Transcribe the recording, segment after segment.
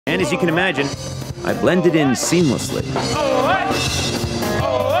And as you can imagine, I blended in seamlessly.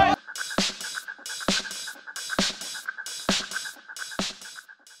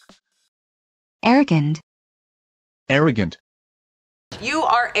 Arrogant. Arrogant. You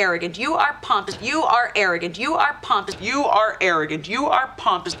are arrogant. You are pompous. You are arrogant. You are pompous. You are arrogant. You are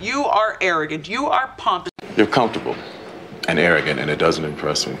pompous. You are arrogant. You are pompous. You're comfortable and arrogant, and it doesn't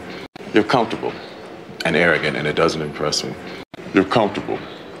impress me. You're comfortable and arrogant, and it doesn't impress me. You're comfortable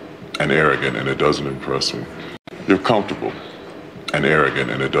and arrogant, and it doesn't impress me. You're comfortable and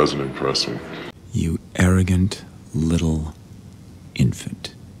arrogant, and it doesn't impress me. You arrogant little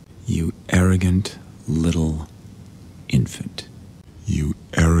infant. You arrogant little infant. You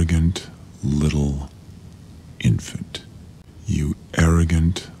arrogant little infant. You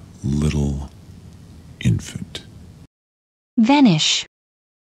arrogant little infant. Vanish.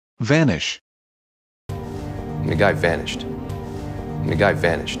 Vanish. The guy vanished. The guy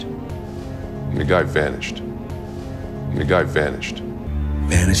vanished. The guy vanished. The guy vanished.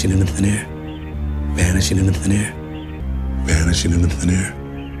 Vanishing into thin air. Vanishing into thin air. Vanishing into thin air.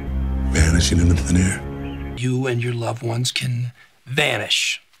 Vanishing into thin air. You and your loved ones can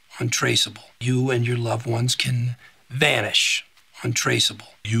vanish, untraceable. You and your loved ones can vanish, untraceable.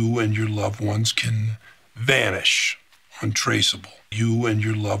 You and your loved ones can vanish, untraceable. You and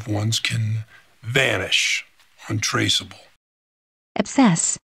your loved ones can vanish, untraceable.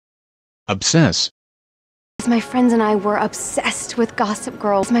 Obsess. Obsess. My friends and I were obsessed with Gossip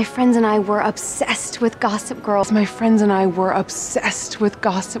Girls. My friends and I were obsessed with Gossip Girls. My friends and I were obsessed with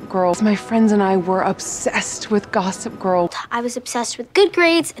Gossip Girls. My friends and I were obsessed with Gossip Girls. I was obsessed with good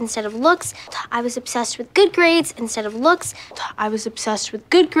grades instead of looks. I was obsessed with good grades instead of looks. I was obsessed with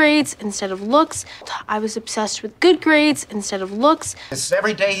good grades instead of looks. I was obsessed with good grades instead of looks.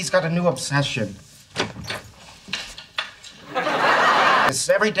 Every day he's got a new obsession.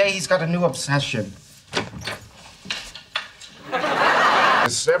 Every day he's got a new obsession.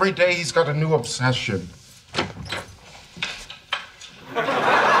 Every day he's got a new obsession.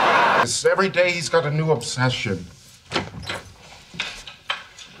 Every day he's got a new obsession.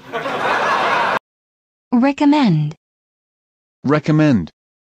 Recommend. Recommend.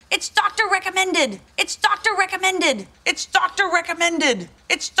 It's doctor recommended. It's doctor recommended. It's doctor recommended.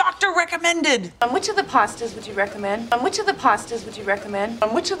 It's doctor recommended. On which of the pastas would you recommend? On which of the pastas would you recommend?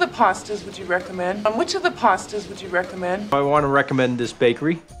 On which of the pastas would you recommend? On which of the pastas would you recommend? I want to recommend this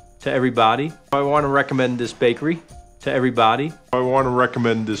bakery to everybody. I want to recommend this bakery to everybody. I want to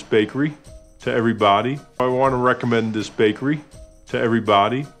recommend this bakery to everybody. I want to recommend this bakery to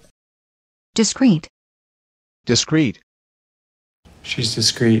everybody. Discreet. Discreet. She's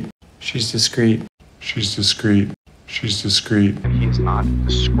discreet. She's discreet. She's discreet. She's discreet. He is not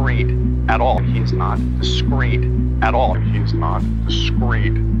discreet at all. He is not discreet at all. He is not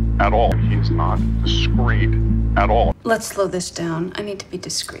discreet at all. He is not discreet at all. Let's slow this down. I need to be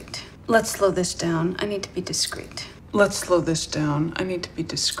discreet. Let's slow this down. I need to be discreet. Let's slow this down. I need to be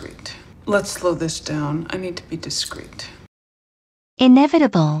discreet. Let's slow this down. I need to be discreet.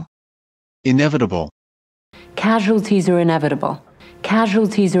 Inevitable. Inevitable. Casualties are inevitable.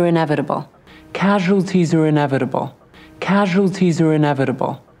 Casualties are inevitable. Casualties are inevitable. Casualties are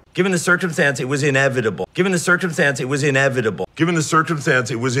inevitable. Given the circumstance, it was inevitable. Given the circumstance, it was inevitable. Given the circumstance,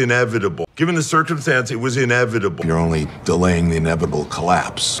 it was inevitable. Given the circumstance, it was inevitable. You're only delaying the inevitable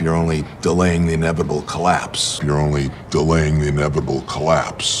collapse. You're only delaying the inevitable collapse. You're only delaying the inevitable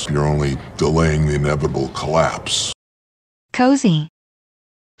collapse. You're only delaying the inevitable collapse. Cozy.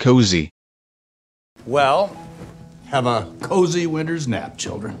 Cozy. Well, have a cozy winter's nap,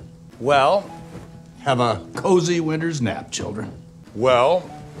 children. Well, have a cozy winter's nap, children. Well,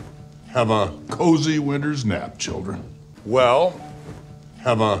 have a cozy winter's nap, children. Well,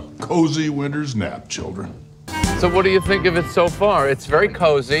 have a cozy winter's nap, children. So what do you think of it so far? It's very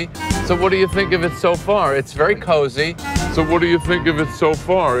cozy. So what do you think of it so far? It's very cozy. So what do you think of it so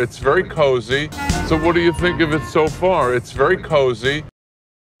far? It's very cozy. So what do you think of it so far? It's very cozy.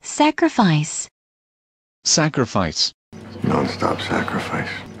 Sacrifice. Sacrifice. Non-stop sacrifice.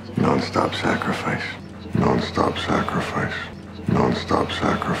 Non-stop sacrifice. Non-stop sacrifice. Non-stop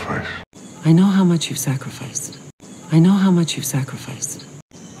sacrifice. I know how much you've sacrificed. I know how much you've sacrificed.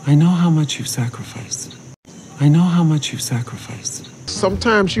 I know how much you've sacrificed. I know how much you've sacrificed.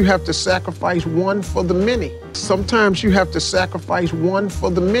 Sometimes you have to sacrifice one for the many. Sometimes you have to sacrifice one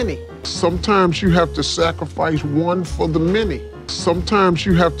for the many. Sometimes you have to sacrifice one for the many. Sometimes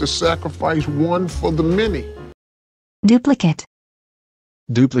you have to sacrifice one for the many. Duplicate.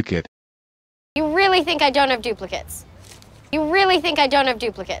 Duplicate. You really think I don't have duplicates? You really think I don't have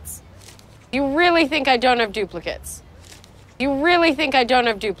duplicates? You really think I don't have duplicates? You really think I don't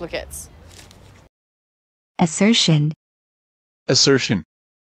have duplicates? Assertion. Assertion.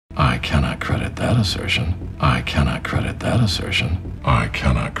 I cannot credit that assertion. I cannot credit that assertion. I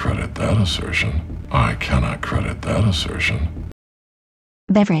cannot credit that assertion. I cannot credit that assertion.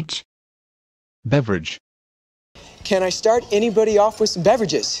 Beverage. Beverage. Can I start anybody off with some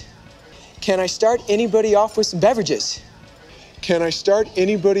beverages? Can I start anybody off with some beverages? Can I start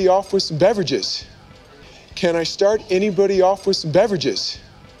anybody off with some beverages? Can I start anybody off with some beverages?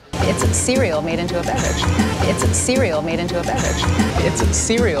 It's a cereal made into a beverage. It's a cereal made into a beverage. It's a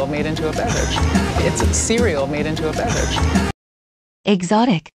cereal made into a beverage. It's a cereal made into a beverage.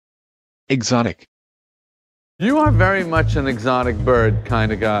 Exotic. Exotic. You are very much an exotic bird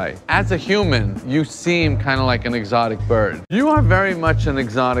kind of guy. As a human, you seem kind of like an exotic bird. You are very much an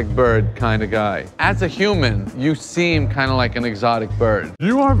exotic bird kind of guy. As a human, you seem kind of like an exotic bird.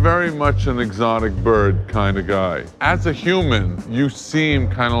 You are very much an exotic bird kind of guy. As a human, you seem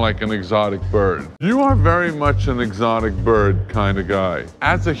kind of like an exotic bird. You are very much an exotic bird kind of guy.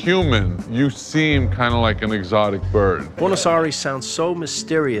 As a human, you seem kind of like an exotic bird. Buenos Aires sounds so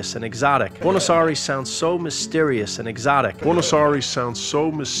mysterious and exotic. Buenos Aires sounds so mysterious and exotic. Buenos Aires sounds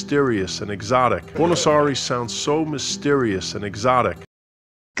so mysterious and exotic. Buenos Aires sounds so mysterious and exotic.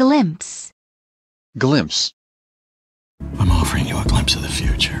 Glimpse. Glimpse. I'm offering you a glimpse of the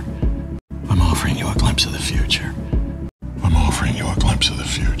future. I'm offering you a glimpse of the future. I'm offering you a glimpse of the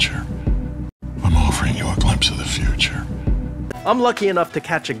future. I'm offering you a glimpse of the future. I'm lucky enough to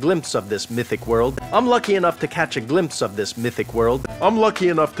catch a glimpse of this mythic world. I'm lucky enough to catch a glimpse of this mythic world. I'm lucky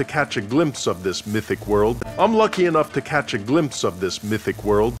enough to catch a glimpse of this mythic world. I'm lucky enough to catch a glimpse of this mythic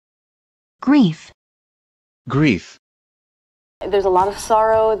world. Grief. Grief. There's a lot of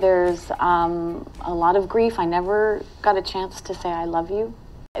sorrow, there's a lot of grief. I never got a chance to say I love you.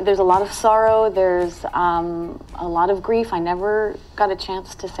 There's a lot of sorrow, there's a lot of grief. I never got a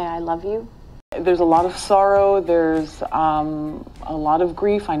chance to say I love you. There's a lot of sorrow, there's a lot of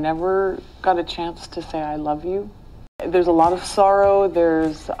grief. I never got a chance to say I love you. There's a lot of sorrow,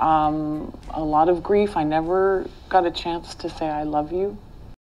 there's a lot of grief. I never got a chance to say I love you.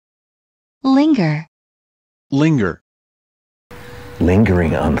 Linger. Linger.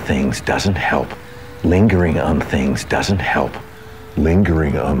 Lingering on things doesn't help. Lingering on things doesn't help.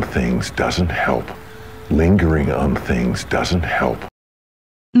 Lingering on things doesn't help. Lingering on things doesn't help.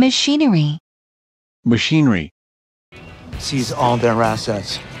 Machinery. Machinery. Seize all their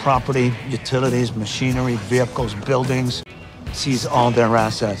assets, property, utilities, machinery, vehicles, buildings. Seize all their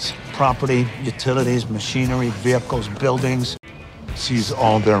assets, property, utilities, machinery, vehicles, buildings. Seize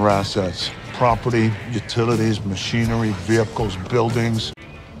all their assets, property, utilities, machinery, vehicles, buildings.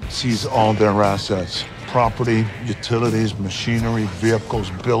 Seize all their assets, property, utilities, machinery,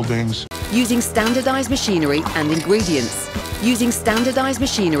 vehicles, buildings. Using standardized machinery and ingredients. Using standardized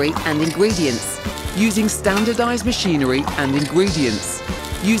machinery and ingredients. Using standardized machinery and ingredients.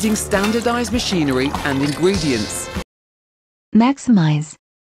 Using standardized machinery and ingredients. Maximize.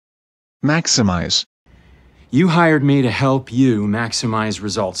 Maximize. You hired me to help you maximize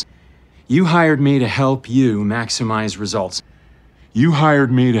results. You hired me to help you maximize results. You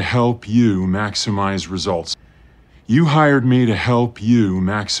hired me to help you maximize results. You hired me to help you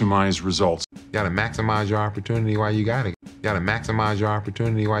maximize results. You gotta maximize your opportunity while you got it. You gotta maximize your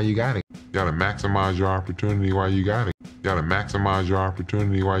opportunity while you got it. You gotta maximize your opportunity while you got it. You gotta maximize your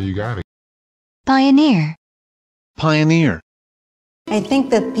opportunity while you got it. Pioneer. Pioneer. I think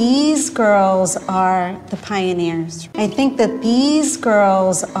that these girls are the pioneers. I think that these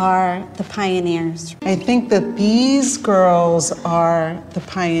girls are the pioneers. I think that these girls are the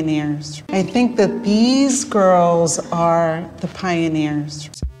pioneers. I think that these girls are the pioneers.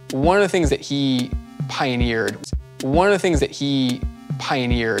 One of the things that he pioneered, one of the things that he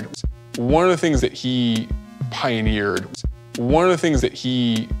pioneered, one of the things that he pioneered, one of the things that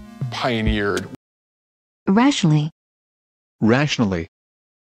he pioneered. Rationally. Rationally.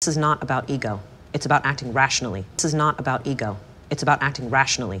 This is not about ego. It's about acting rationally. This is not about ego. It's about acting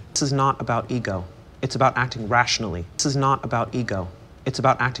rationally. This is not about ego. It's about acting rationally. This is not about ego. It's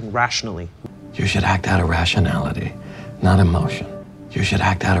about acting rationally. You should act out of rationality, not emotion. You should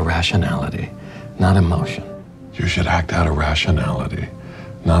act out of rationality, not emotion. You should act out of rationality,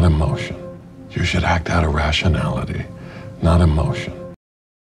 not emotion. You should act out of rationality, not emotion.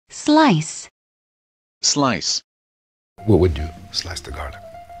 Slice. Slice. What would you slice the garlic?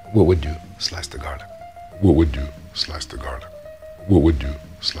 What would you slice the garlic? What would you slice the garlic? What would you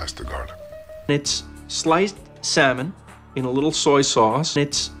slice the garlic? It's sliced salmon in a little soy sauce.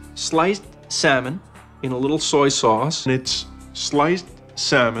 It's sliced salmon in a little soy sauce. It's sliced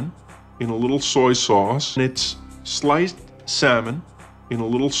salmon in a little soy sauce. It's sliced salmon in a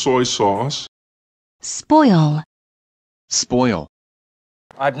little soy sauce. Spoil. Spoil.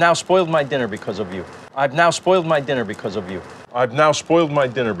 I've now spoiled my dinner because of you. I've now spoiled my dinner because of you. I've now spoiled my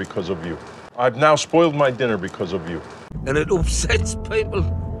dinner because of you. I've now spoiled my dinner because of you. And it upsets people,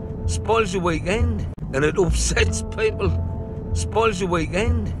 spoils your weekend. And it upsets people, spoils your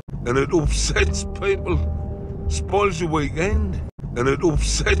weekend. And it upsets people, spoils your weekend. And it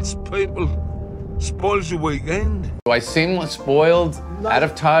upsets people, spoils your weekend. Do I seem what's spoiled, out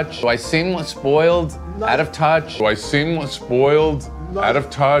of touch? Do I seem what's spoiled, out of touch? Do I seem what's spoiled, out of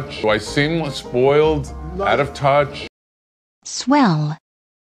touch? Do I seem what's spoiled, out of touch? Swell.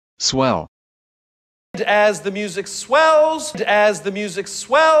 Swell. As the music swells, as the music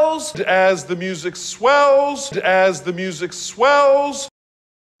swells, as the music swells, as the music swells.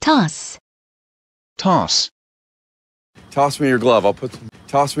 Toss. Toss. Toss me your glove, I'll put some.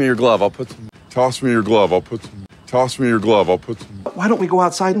 Toss me your glove, I'll put some. Toss me your glove, I'll put some. Toss me your glove, I'll put some. Why don't we go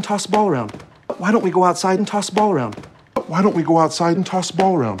outside and toss the ball around? Why don't we go outside and toss the ball around? Why don't we go outside and toss the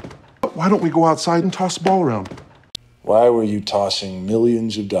ball around? Why don't we go outside and toss the ball around? Why were you tossing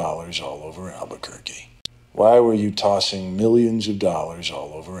millions of dollars all over Albuquerque? Why were you tossing millions of dollars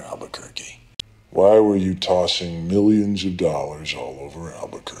all over Albuquerque? Why were you tossing millions of dollars all over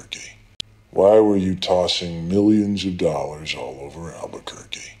Albuquerque? Why were you tossing millions of dollars all over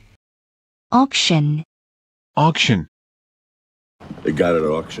Albuquerque? Auction. Auction. They got it at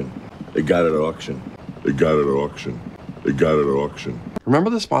auction. They got it at auction. They got it at auction. They got it at auction.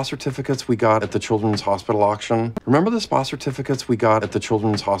 Remember the spa certificates we got at the Children's Hospital auction? Remember the spa certificates we got at the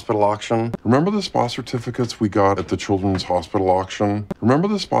Children's Hospital auction? Remember the spa certificates we got at the Children's Hospital auction? Remember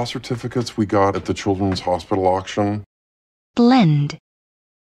the spa certificates we got at the Children's Hospital auction? Blend.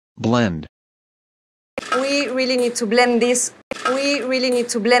 Blend. We really need to blend this. We really need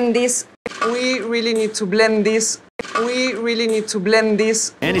to blend this. We really need to blend this. We really need to blend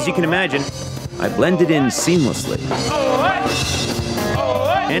this. And as you can imagine, I blended in seamlessly.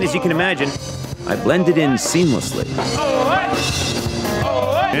 And as you can imagine, I blended in seamlessly.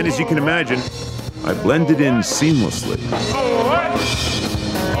 And as you can imagine, I blended in seamlessly.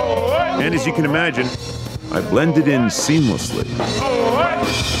 And as you can imagine, I blended in seamlessly.